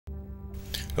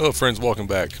Hello friends, welcome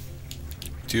back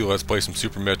to Let's Play some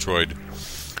Super Metroid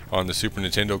on the Super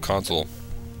Nintendo console.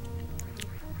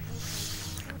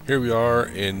 Here we are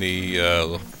in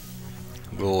the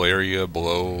little area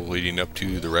below leading up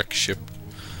to the wreck ship.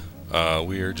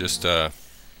 We are just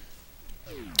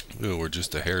we're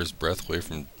just a hair's breadth away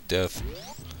from death.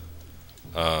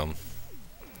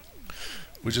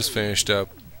 We just finished up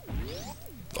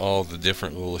all the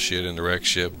different little shit in the wreck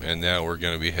ship, and now we're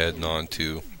going to be heading on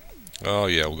to... Oh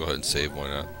yeah, we'll go ahead and save, why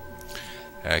not?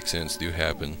 Accidents do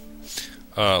happen.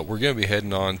 We're going to be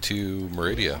heading on to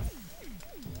Maridia.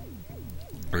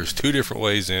 There's two different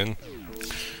ways in,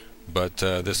 but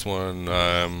this one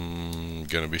I'm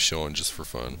going to be showing just for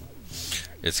fun.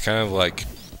 It's kind of like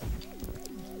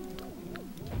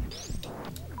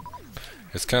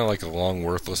a long,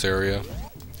 worthless area,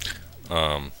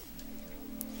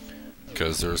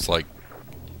 because there's like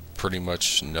pretty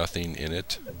much nothing in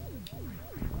it.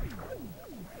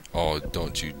 Oh,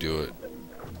 don't you do it.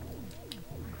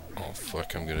 Oh,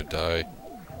 fuck, I'm gonna die.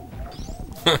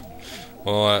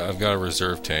 Well, I've got a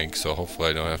reserve tank, so hopefully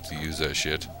I don't have to use that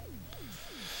shit.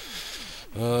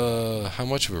 How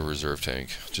much of a reserve tank?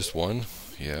 Just one?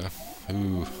 Yeah.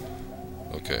 Ooh.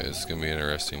 Okay, this is gonna be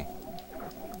interesting.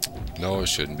 No, it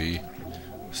shouldn't be.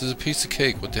 This is a piece of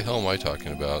cake. What the hell am I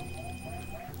talking about?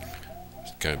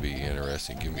 It's gonna be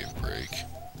interesting. Give me a break.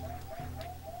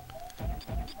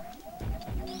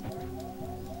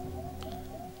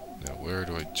 Where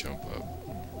do I jump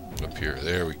up? Up here.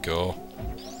 There we go.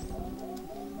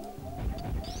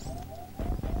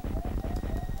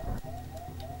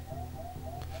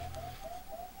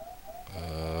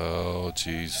 Oh,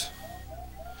 jeez.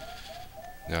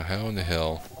 Now, how in the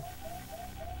hell?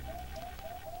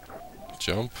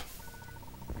 Jump?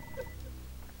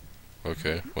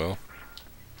 Okay, well.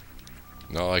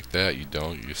 Not like that, you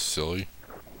don't, you silly.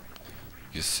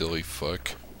 You silly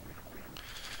fuck.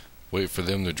 Wait for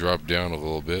them to drop down a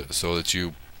little bit so that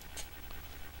you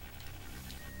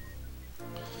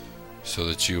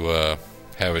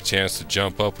have a chance to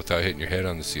jump up without hitting your head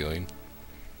on the ceiling.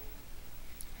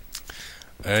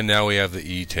 And now we have the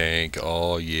E-tank.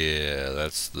 Oh yeah,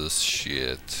 that's the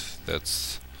shit.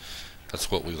 That's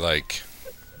what we like.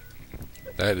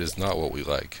 That is not what we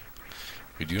like.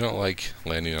 We do not like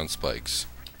landing on spikes.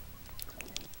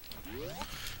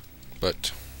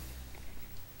 But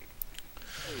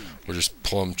we're just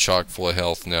plumb chock full of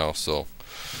health now, so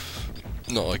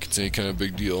not like it's any kind of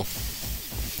big deal.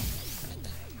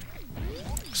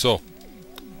 So,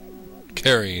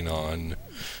 carrying on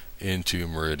into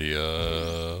Maridia.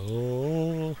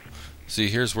 Oh. See,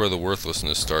 here's where the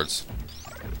worthlessness starts.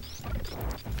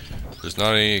 There's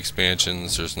not any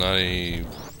expansions, there's not any...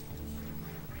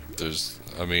 there's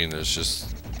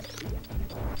just...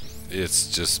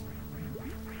 It's just...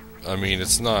 I mean,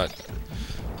 it's not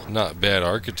bad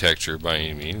architecture by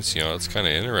any means, you know, it's kind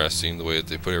of interesting the way that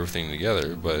they put everything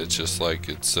together, but it's just like,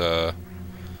 it's, you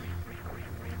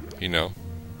know,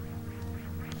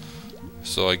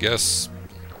 so I guess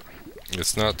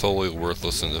it's not totally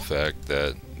worthless in the fact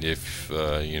that if,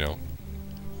 you know,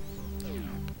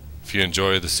 if you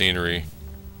enjoy the scenery,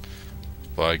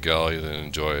 by golly, then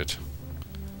enjoy it.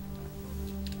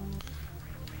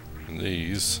 And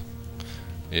these,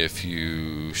 if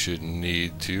you shouldn't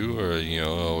need to, or, you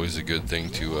know, always a good thing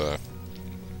to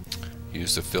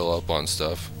use to fill up on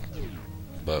stuff.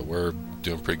 But we're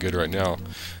doing pretty good right now.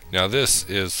 Now this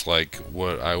is like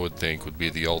what I would think would be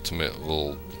the ultimate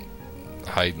little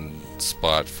hiding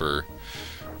spot for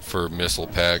missile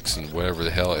packs and whatever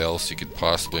the hell else you could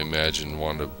possibly imagine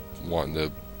wanting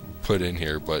to put in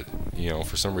here. But, you know,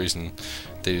 for some reason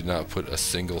they did not put a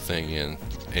single thing in,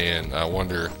 and I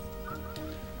wonder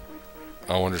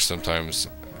sometimes,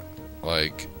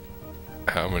 like,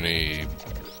 how many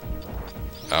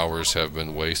hours have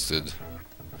been wasted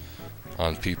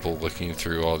on people looking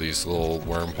through all these little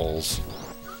wormholes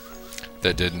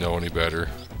that didn't know any better.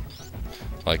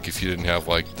 Like, if you didn't have,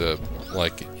 like, the,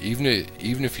 like, even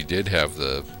if you did have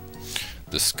the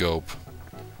scope,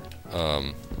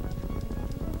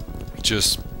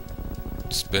 just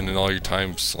spending all your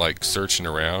time, like, searching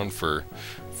around for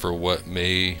what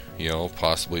may, you know,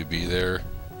 possibly be there.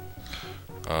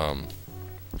 Come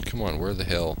on, where the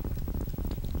hell?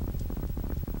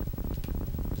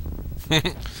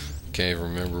 Can't even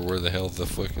remember where the hell the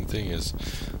fucking thing is.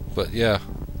 But yeah,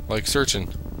 like searching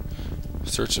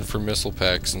for missile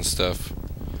packs and stuff.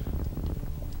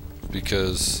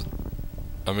 Because,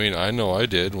 I mean, I know I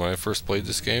did when I first played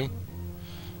this game.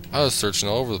 I was searching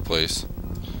all over the place.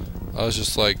 I was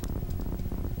just like,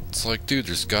 it's like, dude,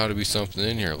 there's got to be something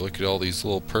in here. Look at all these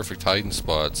little perfect hiding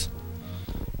spots.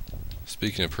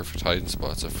 Speaking of perfect hiding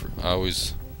spots, I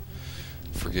always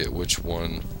forget which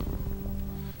one,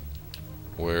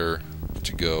 where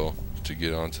to go to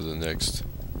get on to the next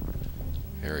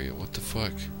area. What the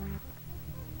fuck?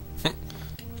 What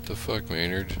the fuck,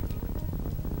 Maynard?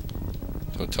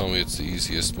 Don't tell me it's the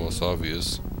easiest, most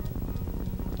obvious.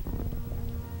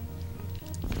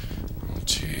 Oh,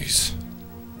 jeez.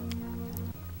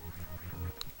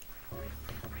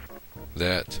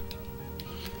 That.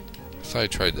 I thought I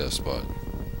tried that spot.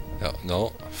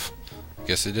 No.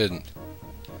 Guess I didn't.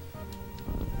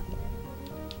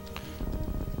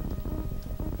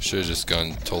 Should have just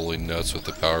gone totally nuts with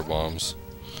the power bombs.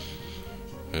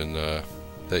 And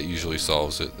that usually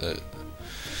solves it.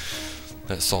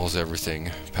 That solves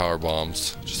everything. Power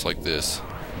bombs, just like this.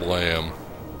 Blam.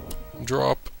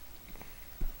 Drop.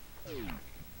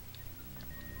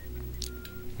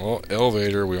 Well,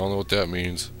 elevator. We all know what that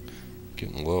means.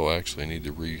 Getting low. Actually, I need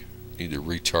to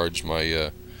recharge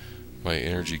my my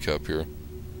energy cup here.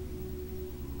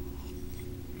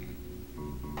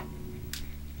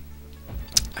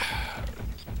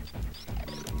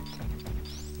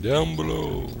 Down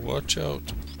below. Watch out.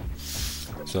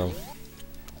 So.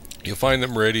 You'll find that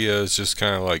Maridia is just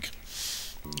kind of like,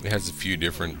 it has a few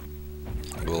different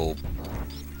little,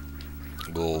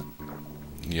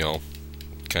 you know,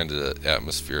 kind of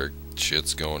atmospheric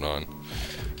shits going on.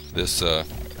 This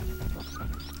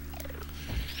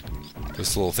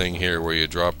little thing here where you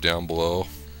drop down below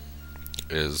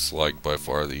is like by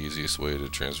far the easiest way to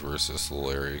traverse this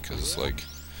little area, because like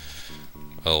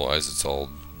otherwise it's all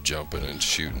jumping and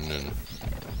shooting, and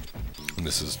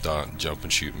this is not jump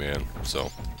and shoot, man.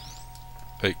 So.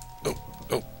 Hey,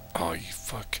 oh, you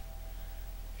fuck.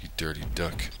 You dirty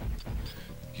duck.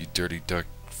 You dirty duck,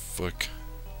 fuck.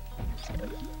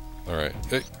 Alright,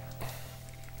 hey.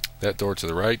 That door to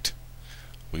the right,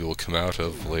 we will come out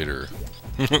of later.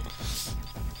 But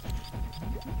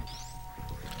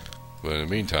in the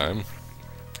meantime,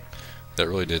 that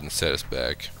really didn't set us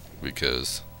back,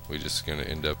 because we're just gonna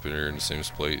end up in here in the same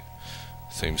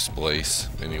place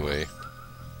anyway.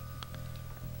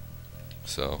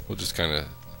 So we'll just kind of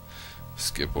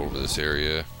skip over this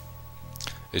area.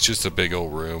 It's just a big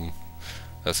old room.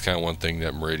 That's kind of one thing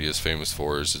that Maridia is famous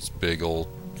for, is its big old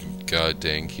god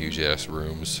dang huge ass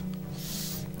rooms.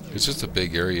 It's just a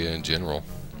big area in general,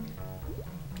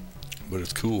 but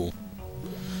it's cool.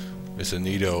 It's a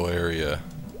neato area,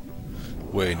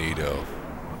 way neato,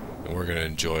 and we're gonna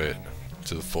enjoy it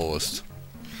to the fullest.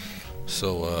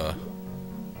 So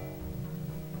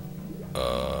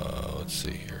let's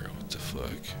see here. What the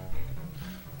fuck?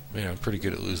 Man, I'm pretty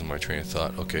good at losing my train of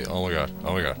thought. Okay, oh my god,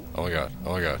 oh my god, oh my god,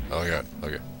 oh my god, oh my god,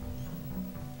 okay.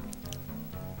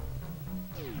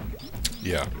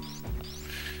 Yeah.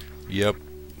 Yep.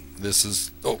 This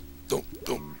is,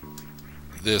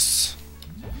 this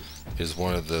is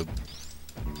one of the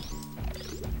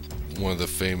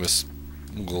famous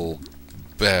little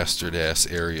bastard ass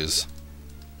areas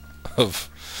of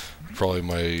probably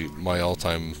my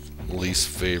all-time least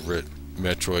favorite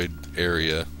Metroid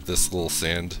area. This little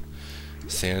sand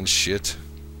shit.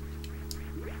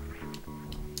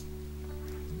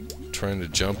 Trying to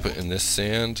jump in this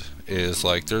sand is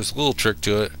like, there's a little trick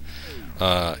to it.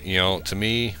 You know, to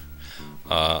me,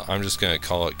 I'm just gonna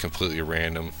call it completely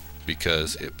random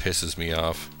because it pisses me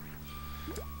off.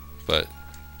 But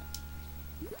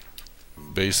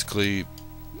basically,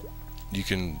 you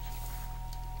can.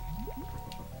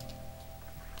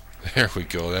 There we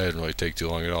go. That didn't really take too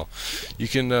long at all. You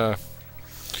can,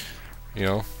 you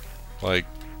know, like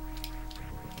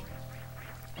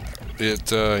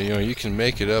it. You know, you can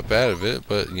make it up out of it,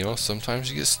 but you know, sometimes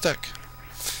you get stuck.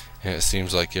 And it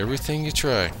seems like everything you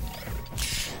try,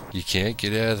 you can't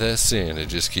get out of that sand. It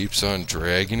just keeps on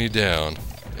dragging you down.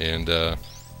 And,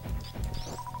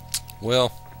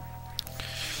 well,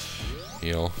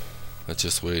 you know, that's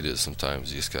just the way it is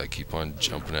sometimes. You just gotta keep on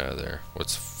jumping out of there.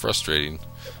 What's frustrating,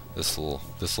 this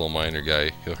little miner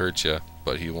guy, he'll hurt you,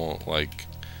 but he won't, like,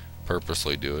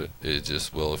 purposely do it. It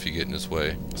just will if you get in his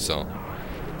way. So,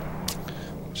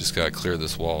 just gotta clear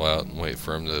this wall out and wait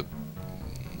for him to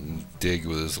dig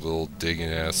with his little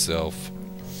digging ass self.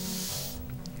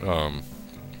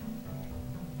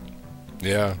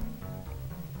 Yeah.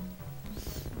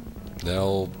 That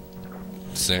old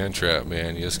sand trap,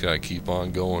 man, you just gotta keep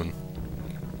on going.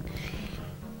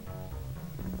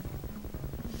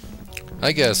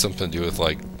 I guess something to do with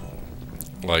like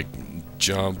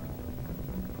jump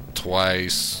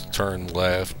twice, turn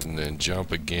left, and then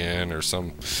jump again, or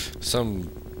some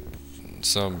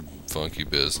funky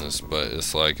business. But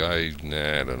it's like I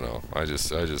don't know. I just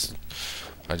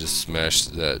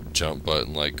smashed that jump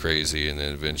button like crazy, and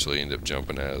then eventually end up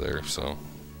jumping out of there. So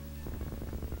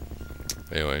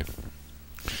anyway,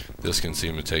 This can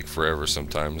seem to take forever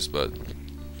sometimes, but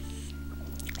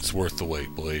it's worth the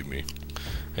wait, believe me.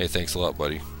 Hey, thanks a lot,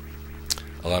 buddy.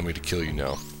 Allow me to kill you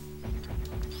now.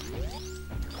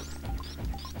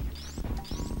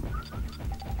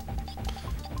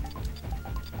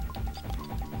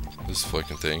 This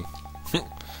fucking thing. Get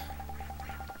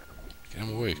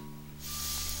him away.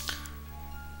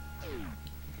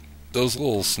 Those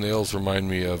little snails remind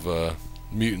me of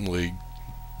Mutant League.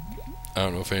 I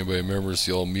don't know if anybody remembers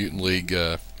the old Mutant League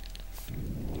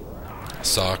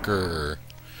soccer.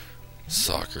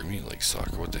 Mutant League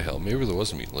soccer, what the hell? Maybe there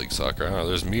was Mutant League soccer. I don't know.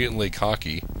 There's Mutant League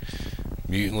hockey,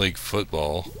 Mutant League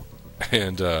football,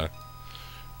 and in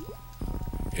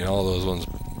all those ones,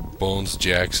 Bones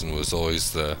Jackson was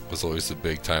always the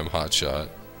big time hotshot.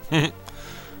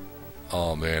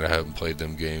 Oh man, I haven't played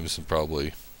them games in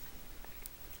probably,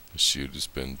 shoot, it's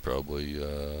been probably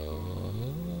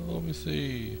let me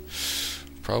see,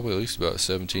 probably at least about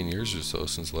 17 years or so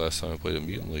since the last time I played a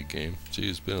Mutant League game. Gee,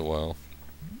 it's been a while.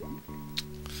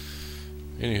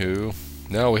 Anywho,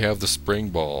 now we have the spring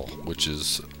ball, which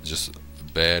is just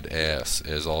badass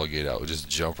as all get out. We just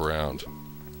jump around.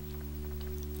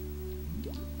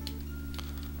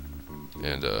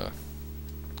 And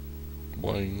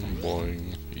boing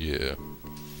boing, yeah.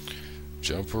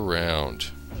 Jump around.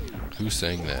 Who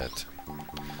sang that?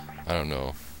 I don't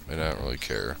know, and I don't really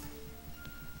care,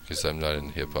 because I'm not in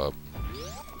hip hop.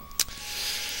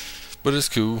 But it's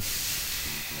cool.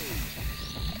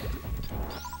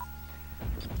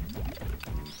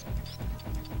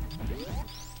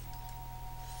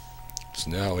 So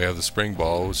now we have the spring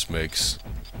ball, which makes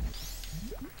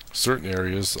certain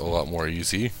areas a lot more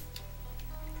easy.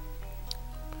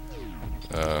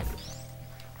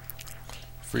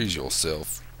 Freeze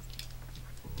yourself.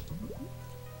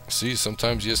 See,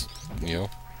 sometimes you just, you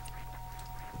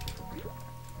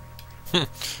know.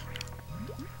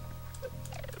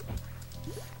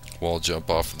 Wall jump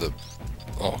off of the...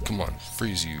 Oh, come on.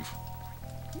 Freeze you.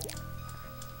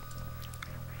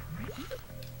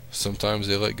 Sometimes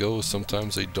they let go,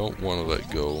 sometimes they don't want to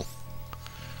let go.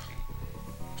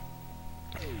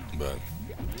 But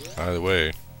either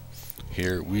way,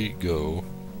 here we go.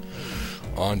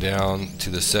 On down to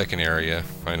the second area.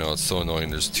 I know, it's so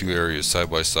annoying. There's two areas side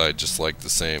by side just like the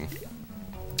same.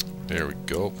 There we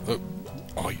go.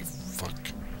 Oh, you fuck.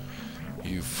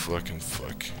 You fucking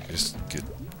fuck. Just get.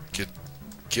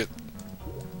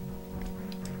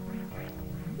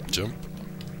 Jump.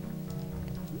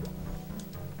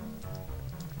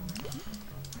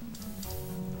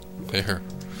 There.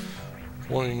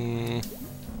 Boing.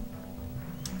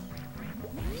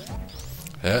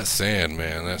 That sand,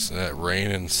 man. That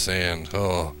rain and sand.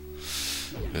 Oh,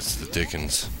 it's the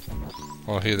dickens.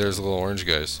 Oh, hey, there's the little orange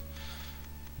guys.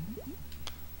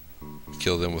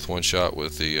 Kill them with one shot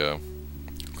with the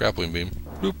grappling beam.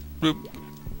 Bloop, bloop,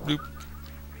 bloop.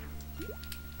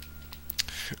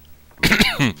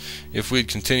 If we'd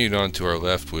continued on to our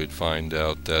left, we'd find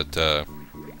out that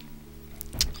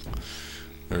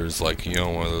there's, like, you know,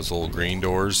 one of those little green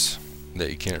doors that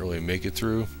you can't really make it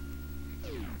through.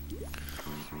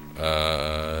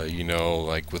 You know,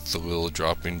 like with the little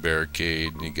dropping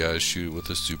barricade, you gotta shoot it with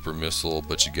a super missile,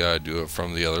 but you gotta do it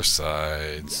from the other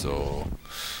side, so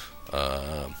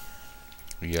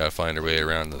you gotta find a way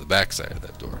around to the back side of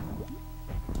that door.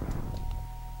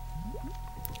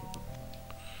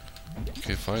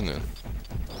 Okay, fine then.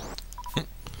 I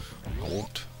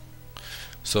won't.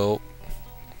 So,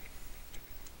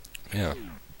 yeah.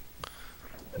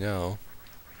 Now,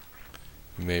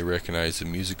 you may recognize the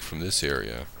music from this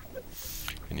area.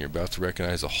 And you're about to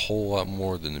recognize a whole lot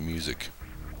more than the music.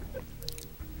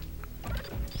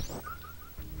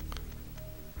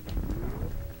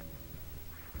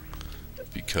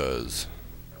 Because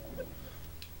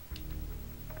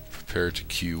prepare to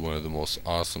cue one of the most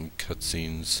awesome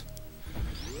cutscenes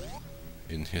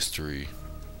in history.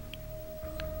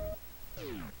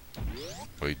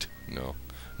 Wait, no.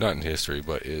 Not in history,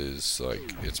 but is, like,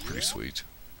 it's pretty sweet.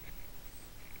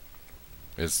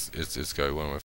 It's got one of my